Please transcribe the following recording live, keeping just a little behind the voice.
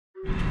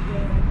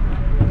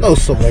No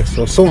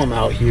Selexo. So I'm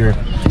out here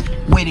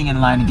waiting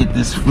in line to get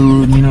this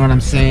food. You know what I'm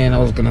saying? I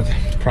was gonna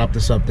prop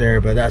this up there,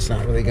 but that's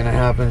not really gonna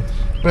happen.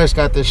 But I just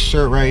got this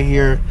shirt right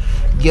here,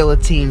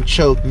 guillotine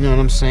choke. You know what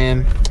I'm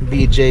saying?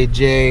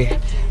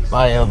 BJJ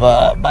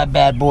by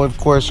Bad Boy, of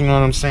course. You know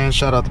what I'm saying?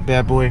 Shout out to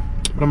Bad Boy.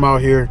 But I'm out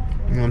here.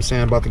 You know what I'm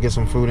saying? About to get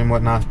some food and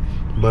whatnot.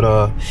 But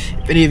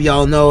if any of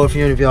y'all know, if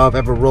any of y'all have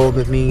ever rolled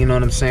with me, you know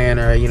what I'm saying,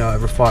 or you know,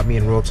 ever fought me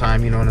in real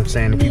time, you know what I'm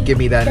saying. If you give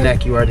me that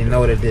neck, you already know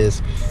what it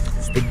is.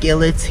 It's the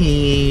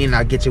guillotine.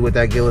 I'll get you with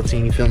that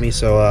guillotine, you feel me?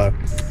 So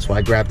that's why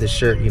I grabbed this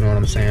shirt, you know what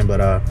I'm saying.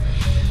 But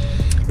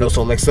no,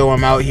 so like, so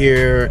I'm out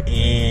here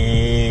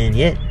and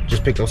yeah,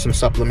 just picked up some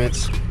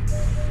supplements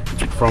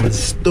from the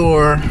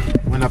store.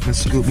 Went up and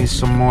scooped me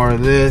some more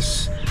of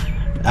this.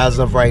 As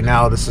of right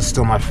now, this is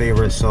still my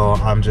favorite, so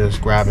I'm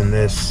just grabbing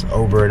this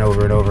over and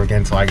over and over again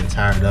until I get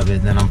tired of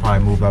it. Then I'll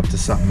probably move up to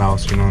something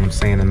else, you know what I'm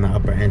saying, in the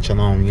upper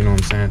echelon, you know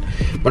what I'm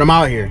saying. But I'm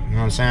out here, you know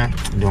what I'm saying,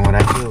 doing what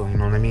I do, you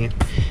know what I mean.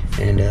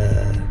 And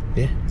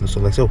yeah, so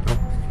let's go.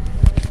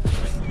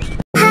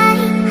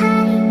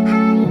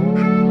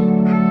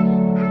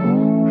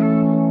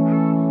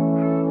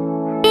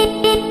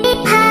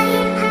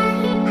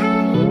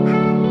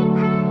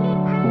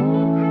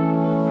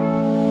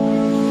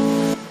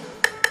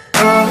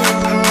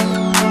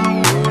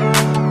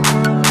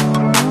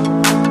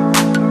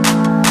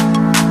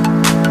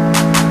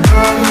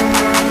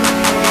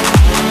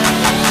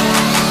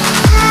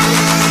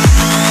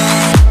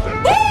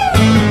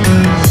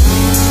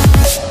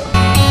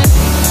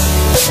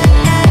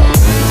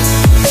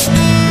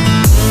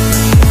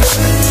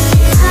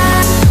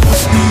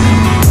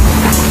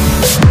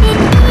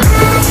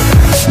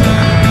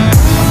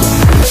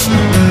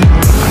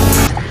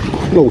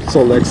 Go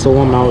select, so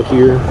I'm out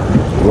here.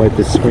 Wipe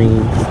the screen.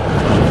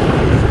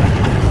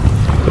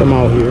 But I'm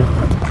out here.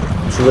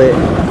 It's lit.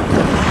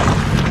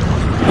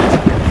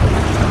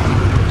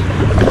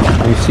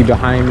 You see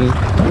behind me,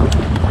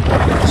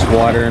 it's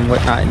water and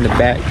whatnot in the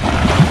back.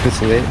 It's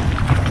lit.